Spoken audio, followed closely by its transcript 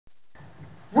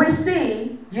we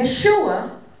see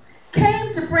Yeshua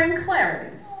came to bring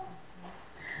clarity.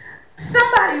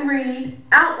 Somebody read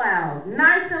out loud,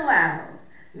 nice and loud,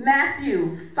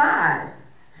 Matthew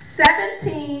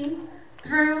 5:17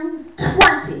 through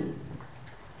 20.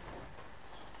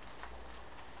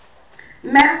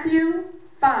 Matthew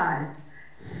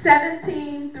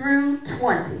 5:17 through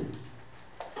 20.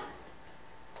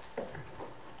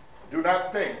 Do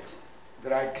not think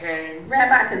that I came...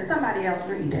 Rabbi, can somebody else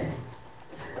read it?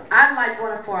 I'd like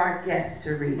one of our guests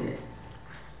to read it.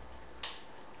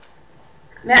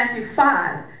 Matthew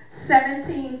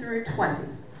 5:17 through 20.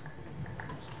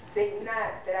 Think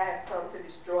not that I have come to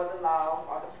destroy the law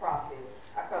or the prophets.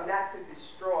 I come not to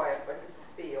destroy, but to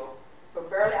fulfill. For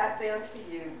verily I say unto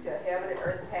you, till heaven and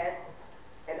earth pass,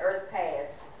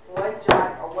 one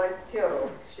jot or one tittle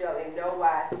shall in no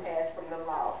wise pass from the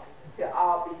law, till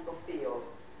all be fulfilled.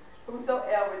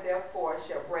 Whosoever therefore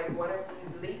shall break one of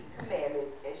these least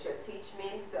commandments and shall teach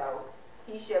men so,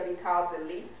 he shall be called the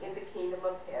least in the kingdom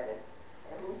of heaven.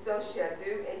 And whoso shall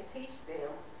do and teach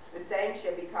them, the same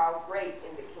shall be called great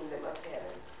in the kingdom of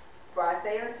heaven. For I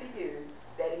say unto you,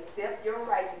 that except your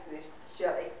righteousness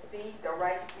shall exceed the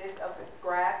righteousness of the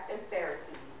scribes and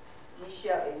Pharisees, ye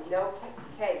shall in no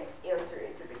case enter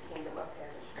into the kingdom of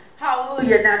heaven.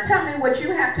 Hallelujah. Now tell me what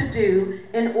you have to do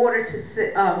in order to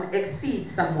exceed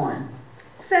someone.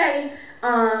 Say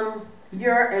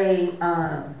you're a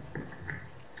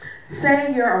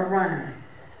runner,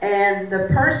 and the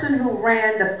person who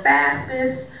ran the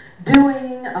fastest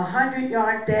doing a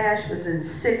 100-yard dash was in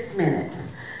 6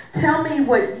 minutes. Tell me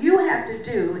what you have to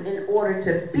do in order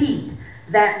to beat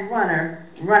that runner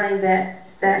running that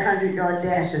 100-yard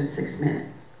dash in 6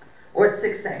 minutes or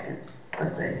 6 seconds.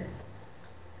 Let's say.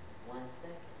 1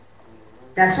 second.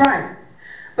 That's right.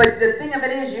 But the thing of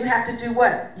it is, you have to do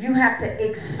what? You have to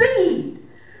exceed.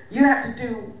 You have to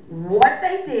do what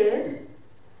they did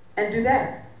and do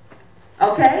better.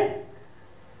 Okay?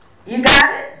 You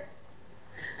got it?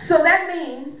 So that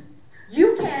means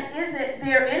you can't, is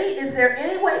there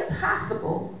any way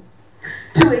possible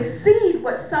to exceed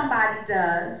what somebody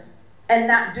does and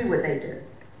not do what they do?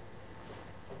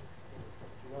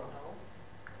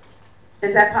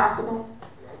 Is that possible?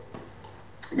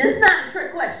 This is not a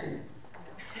trick question.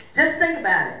 Just think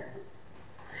about it.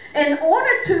 In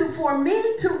order for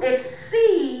me to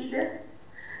exceed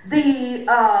the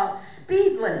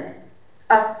speed limit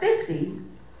of 50,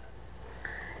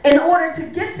 in order to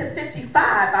get to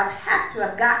 55, I have to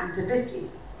have gotten to 50.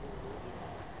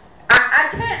 I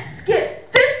can't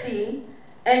skip 50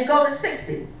 and go to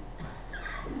 60. It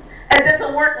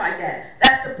doesn't work like that.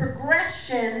 That's the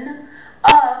progression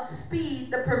of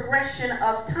speed, the progression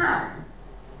of time.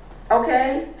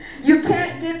 Okay? You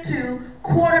can't get to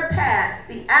quarter past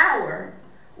the hour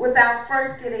without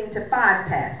first getting to 5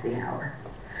 past the hour.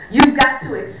 You've got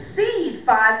to exceed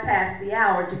 5 past the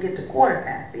hour to get to quarter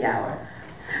past the hour.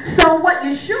 So what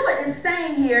Yeshua is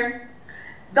saying here,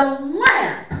 the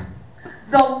lamp,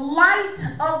 the light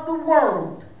of the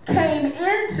world, came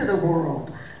into the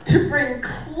world to bring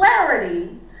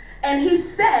clarity. And he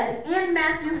said in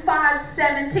Matthew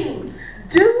 5:17,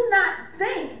 do not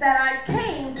think that I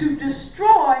came to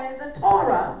destroy the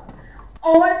Torah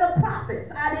or the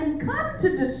prophets. I didn't come to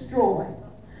destroy,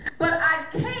 but I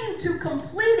came to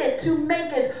complete it, to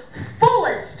make it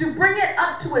fullest, to bring it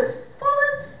up to its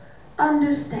fullest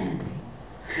understanding.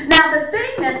 Now the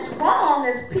thing that's wrong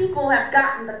is people have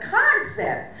gotten the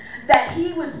concept that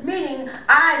he was meaning,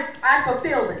 I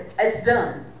fulfilled it, it's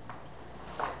done.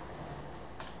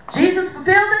 Jesus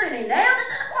fulfilled it and he nailed it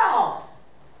to the cross.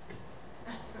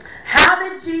 How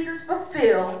did Jesus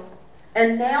fulfill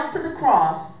and nail to the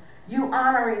cross you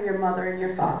honoring your mother and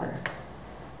your father?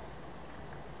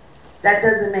 That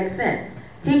doesn't make sense.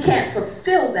 He can't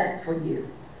fulfill that for you.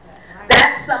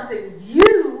 That's something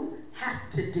you have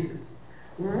to do.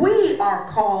 We are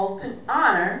called to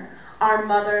honor our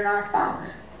mother and our father.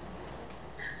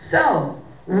 So,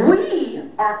 we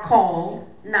are called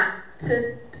not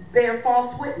to bear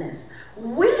false witness.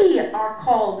 We are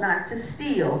called not to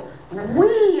steal.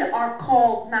 We are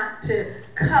called not to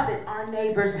covet our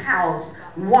neighbor's house,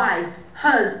 wife,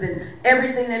 husband,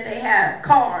 everything that they have,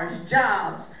 cars,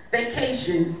 jobs,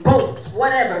 vacations, boats,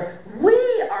 whatever.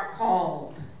 We are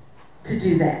called to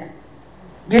do that.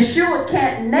 Yeshua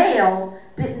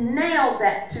didn't nail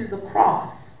that to the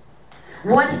cross.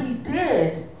 What he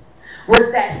did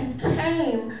was that he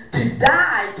came to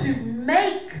die, to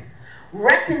make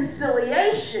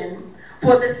reconciliation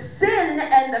for the sin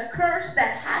and the curse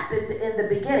that happened in the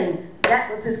beginning.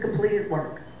 That was his completed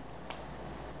work.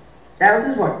 That was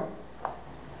his work.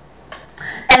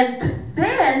 And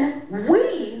then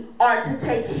we are to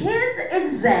take his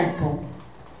example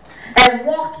and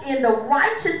walk in the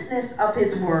righteousness of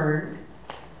his word,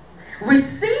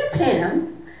 receive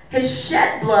him, his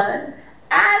shed blood,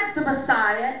 as the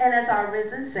Messiah and as our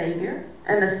risen Savior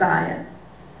and Messiah,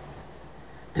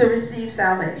 to receive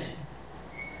salvation.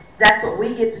 That's what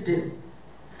we get to do.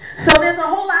 So there's a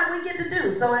whole lot we get to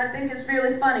do. So I think it's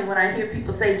really funny when I hear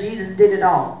people say Jesus did it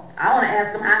all. I want to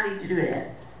ask them, how did he do that?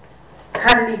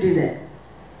 How did he do that?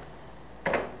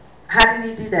 How did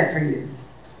he do that for you?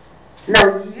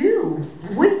 No,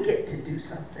 we get to do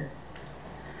something.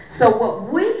 So what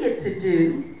we get to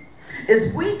do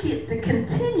is we get to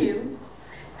continue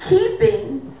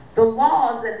keeping the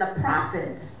laws and the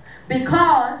prophets,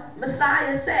 because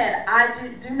Messiah said, I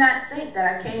do not think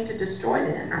that I came to destroy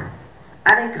them.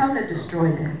 I didn't come to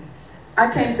destroy them.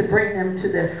 I came to bring them to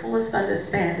their fullest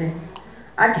understanding.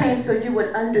 I came so you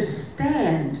would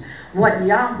understand what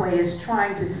Yahweh is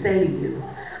trying to say to you.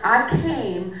 I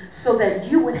came so that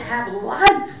you would have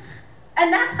life.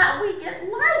 And that's how we get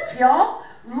life, y'all.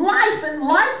 Life, and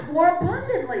life more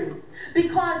abundantly.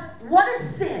 Because what is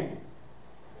sin?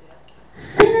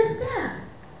 Sin is death.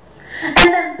 And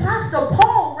then Apostle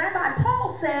Paul, Rabbi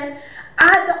Paul said,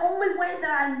 the only way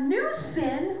that I knew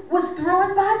sin was through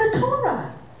and by the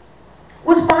Torah,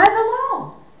 was by the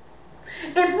law.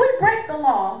 If we break the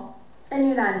law in the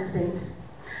United States,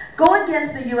 go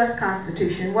against the U.S.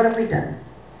 Constitution, what have we done?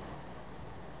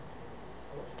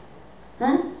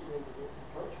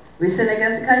 We sin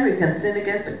against the country, we can sin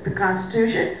against the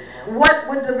Constitution. What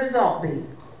would the result be?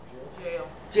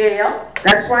 Jail.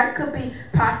 That's right. Could be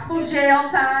possible jail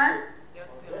time.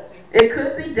 It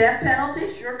could be death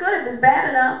penalty. Sure could if it's bad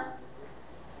enough.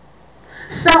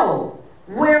 So,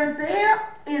 where there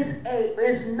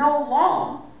is no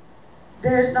law,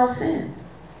 there's no sin.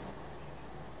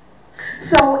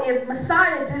 So if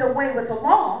Messiah did away with the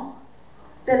law,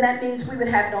 then that means we would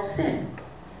have no sin.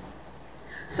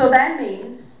 So that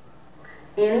means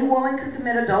any woman could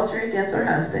commit adultery against her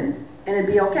husband and it'd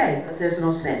be okay because there's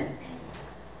no sin.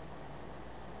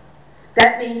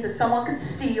 That means that someone could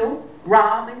steal,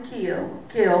 rob, and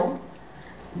kill.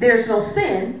 There's no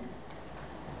sin.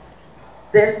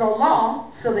 There's no law,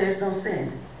 so there's no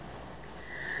sin.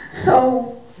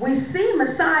 So we see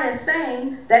Messiah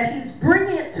saying that he's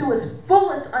bringing it to his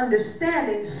fullest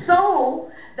understanding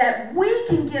so that we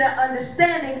can get an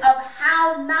understanding of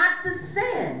how not to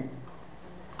sin.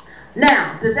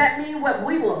 Now, does that mean what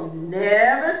we will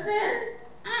never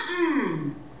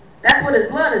sin? That's what his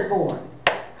blood is for.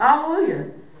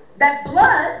 Hallelujah. That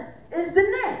blood is the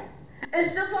net.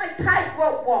 It's just like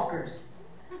tightrope walkers.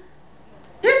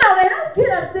 You know, they don't get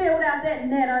up there without that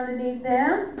net underneath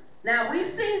them. Now, we've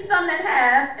seen some that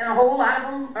have, and a whole lot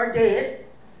of them are dead.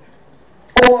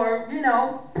 Or, you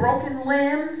know, broken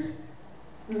limbs,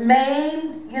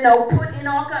 maimed, you know, put in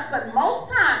all kinds. But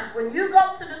most times, when you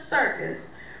go to the circus,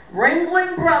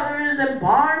 Ringling Brothers and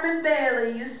Barnum and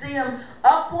Bailey, you see them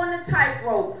up on the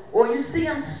tightrope, or you see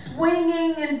them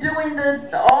swinging and doing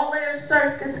all their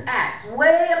circus acts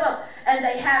way above, and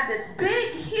they have this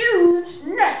big, huge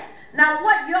net. Now,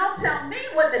 what y'all tell me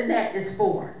what the net is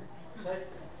for?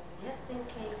 Just in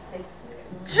case they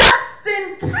slip. Just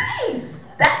in case.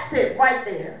 That's it right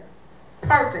there.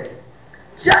 Perfect.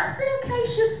 Just in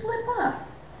case you slip up.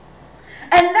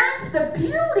 And that's the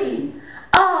beauty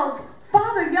of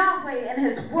Father Yahweh and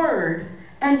his word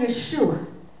and Yeshua.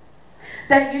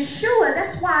 That Yeshua,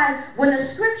 that's why when the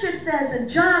scripture says in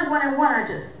John 1:1, I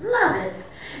just love it.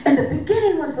 In the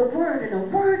beginning was the Word, and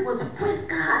the Word was with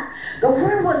God. The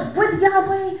Word was with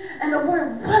Yahweh, and the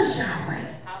Word was Yahweh.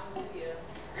 Hallelujah.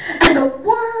 And the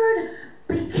Word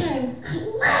became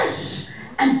flesh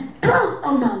and dwelt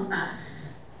among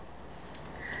us.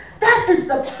 That is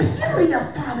the beauty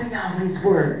of Father Yahweh's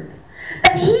Word.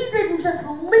 That he didn't just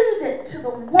leave it to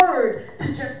the Word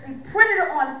to just be printed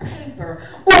on paper,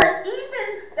 or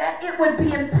even that it would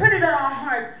be imprinted on our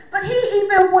hearts, but he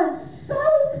even went so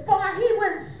far, he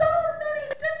went so many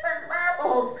different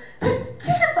levels to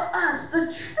give us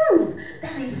the truth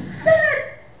that he sent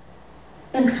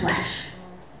it in flesh.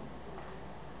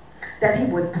 That he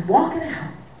would walk it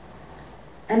out,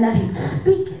 and that he'd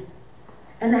speak it,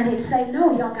 and that he'd say,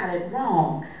 no, y'all got it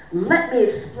wrong. Let me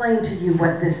explain to you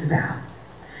what this is about.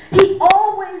 He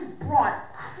always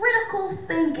brought critical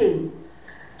thinking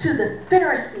to the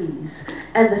Pharisees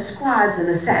and the scribes and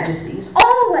the Sadducees.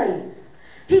 Always.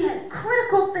 He had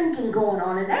critical thinking going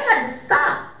on, and they had to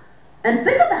stop and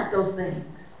think about those things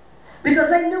because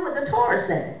they knew what the Torah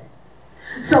said.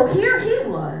 So here he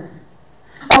was,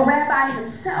 a rabbi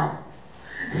himself,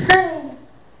 saying,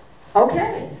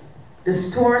 okay,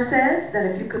 this Torah says that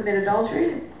if you commit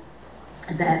adultery,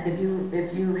 that if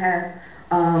you have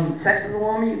sex with a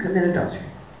woman, you commit adultery.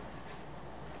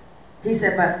 He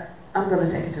said, but I'm going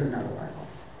to take it to another level.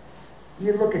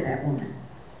 You look at that woman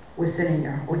with sin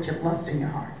in with your lust in your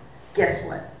heart. Guess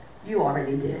what? You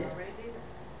already did it.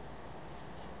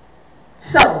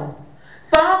 So,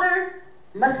 Father,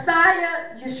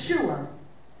 Messiah, Yeshua,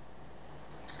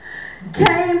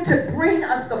 came to bring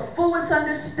us the fullest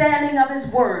understanding of his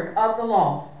word, of the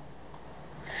law.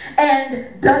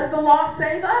 And does the law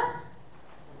save us?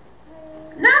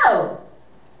 No.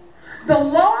 The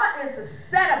law is a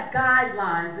set of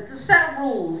guidelines. It's a set of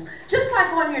rules. Just like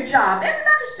on your job.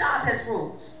 Everybody's job has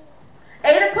rules.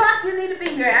 8 o'clock, you need to be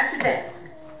here at your desk.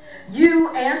 You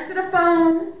answer the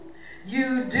phone.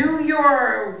 You do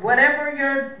your whatever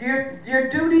your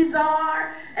duties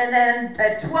are. And then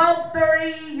at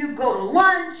 12:30, you go to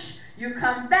lunch. You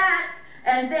come back.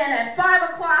 And then at 5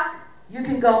 o'clock, you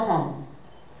can go home.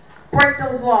 Break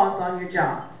those laws on your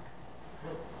job.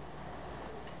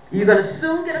 You're going to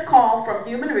soon get a call from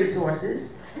Human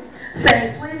Resources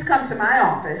saying, please come to my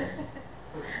office.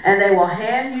 And they will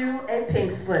hand you a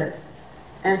pink slip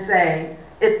and say,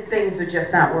 things are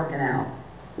just not working out.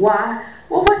 Why?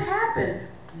 Well, what happened?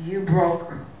 You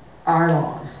broke our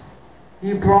laws.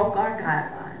 You broke our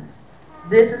guidelines.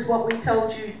 This is what we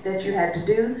told you that you had to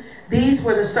do. These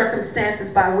were the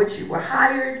circumstances by which you were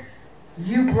hired.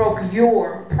 You broke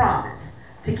your promise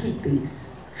to keep these.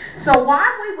 So why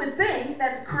we would think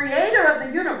that the creator of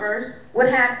the universe would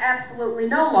have absolutely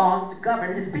no laws to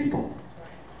govern his people?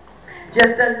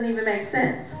 Just doesn't even make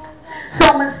sense.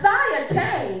 So Messiah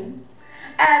came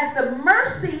as the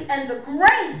mercy and the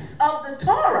grace of the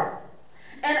Torah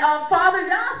and of Father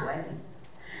Yahweh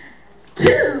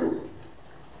to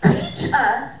teach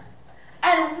us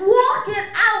and walk it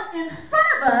out in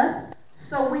front of us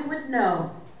so we would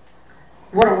know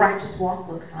what a righteous walk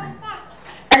looks like.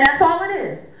 And that's all it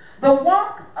is. The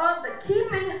walk of the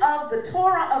keeping of the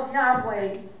Torah of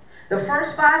Yahweh, the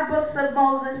first 5 books of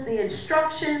Moses, the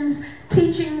instructions,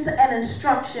 teachings, and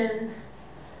instructions.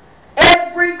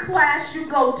 Every class you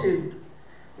go to,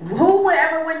 who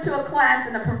ever went to a class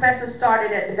and the professor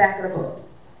started at the back of the book?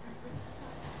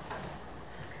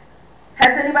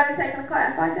 Has anybody taken a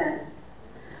class like that?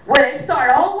 Where they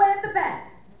start all the way at the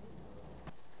back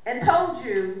and told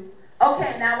you,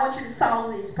 okay, now I want you to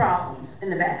solve these problems in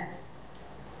the back.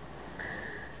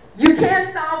 You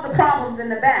can't solve the problems in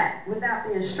the back without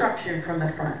the instruction from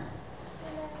the front.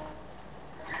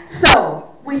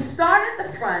 So, we start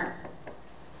at the front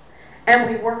and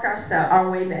we work our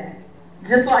way back,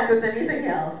 just like with anything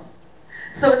else.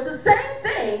 So it's the same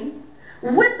thing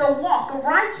with the walk of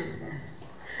righteousness.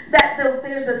 That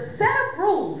there's a set of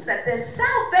rules, that their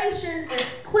salvation is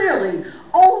clearly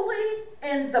only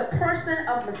in the person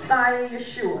of Messiah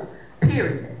Yeshua,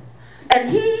 period. And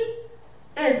he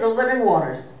is the living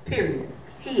waters, period.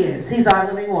 He is. He's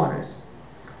our living waters.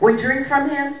 We drink from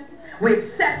him. We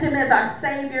accept him as our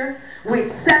Savior. We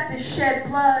accept his shed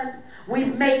blood. We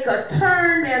make a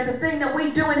turn. There's a thing that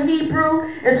we do in Hebrew.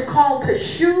 It's called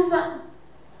teshuvah.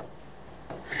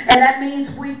 And that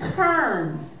means we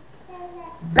turn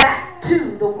back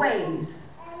to the ways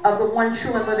of the one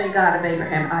true and living God of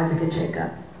Abraham, Isaac, and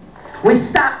Jacob. We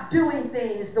stop doing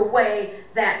things the way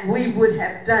that we would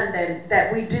have done them,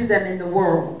 that we do them in the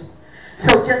world.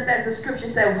 So just as the scripture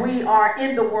said, we are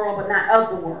in the world but not of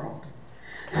the world.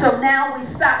 So now we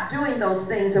stop doing those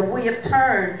things and we have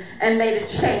turned and made a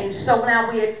change. So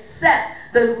now we accept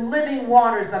the living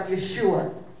waters of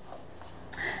Yeshua.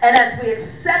 And as we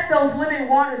accept those living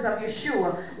waters of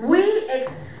Yeshua, we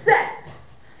accept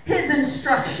his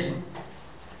instruction.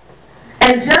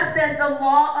 And just as the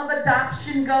law of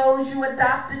adoption goes, you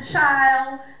adopt a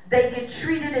child, they get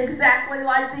treated exactly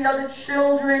like the other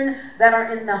children that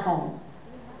are in the home.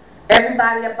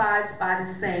 Everybody abides by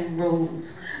the same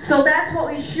rules. So that's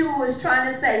what Yeshua is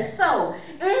trying to say. So,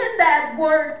 in that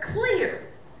word clear,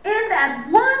 in that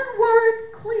one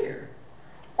word clear,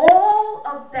 all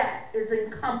of that is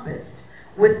encompassed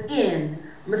within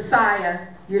Messiah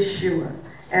Yeshua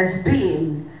as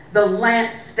being the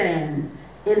lampstand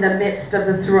in the midst of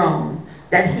the throne.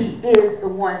 That he is the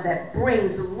one that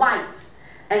brings light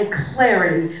and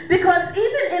clarity. Because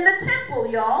even in the temple,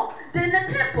 y'all, in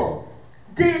the temple,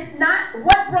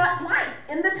 what brought light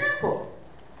in the temple?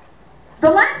 The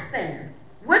lampstand,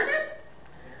 wouldn't it?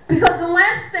 Because the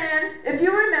lampstand, if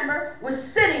you remember, was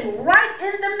sitting right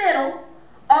in the middle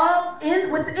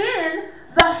within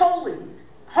the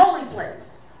holy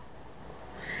place.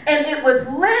 And it was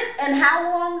lit, and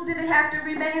how long did it have to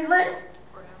remain lit?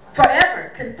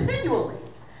 Forever, continually.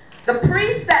 The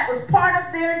priest, that was part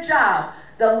of their job.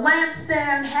 The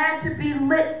lampstand had to be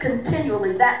lit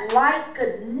continually. That light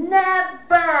could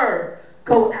never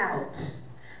go out.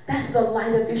 That's the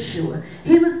light of Yeshua.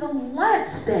 He was the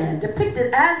lampstand,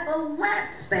 depicted as the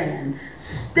lampstand,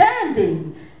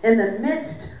 standing in the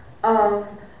midst of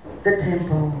the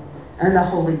temple and the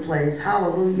holy place.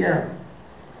 Hallelujah.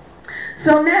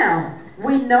 So now,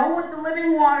 we know what the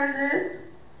living waters is.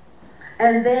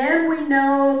 And then we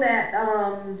know that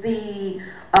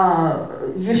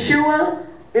Yeshua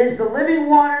is the living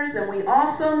waters, and we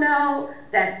also know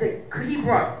that he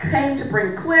came to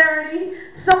bring clarity.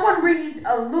 Someone read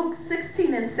Luke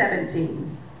 16 and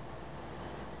 17.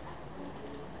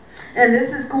 And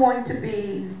this is going to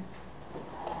be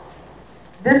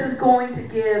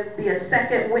be a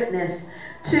second witness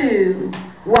to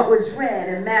what was read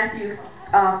in Matthew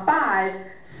 5,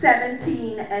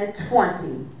 17 and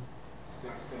 20.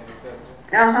 16 and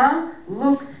 17.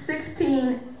 Luke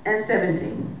 16 and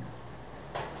 17.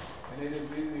 And it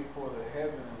is easier for the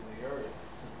heaven and the earth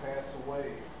to pass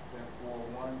away than for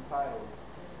one tittle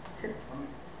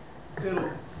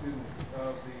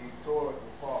of the Torah to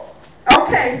fall.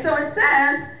 Okay, so it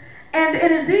says, and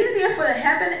it is easier for the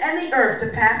heaven and the earth to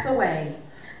pass away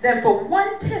than for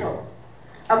one tittle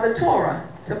of the Torah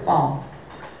to fall.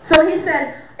 So he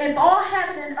said, if all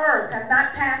heaven and earth have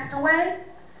not passed away,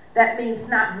 that means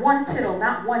not one tittle,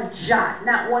 not one jot,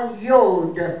 not one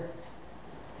yod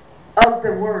of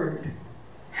the word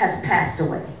has passed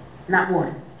away. Not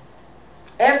one.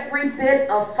 Every bit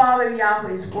of Father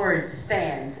Yahweh's word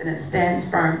stands, and it stands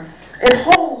firm. It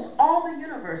holds all the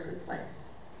universe in place.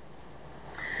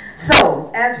 So,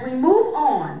 as we move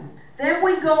on, then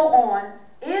we go on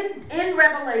in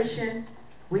Revelation.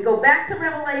 We go back to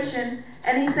Revelation,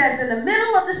 and he says, in the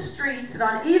middle of the streets and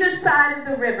on either side of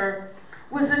the river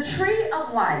was a tree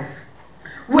of life,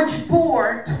 which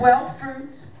bore 12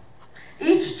 fruits,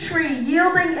 each tree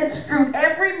yielding its fruit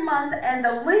every month, and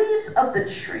the leaves of the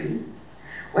tree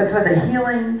were for the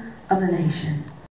healing of the nation.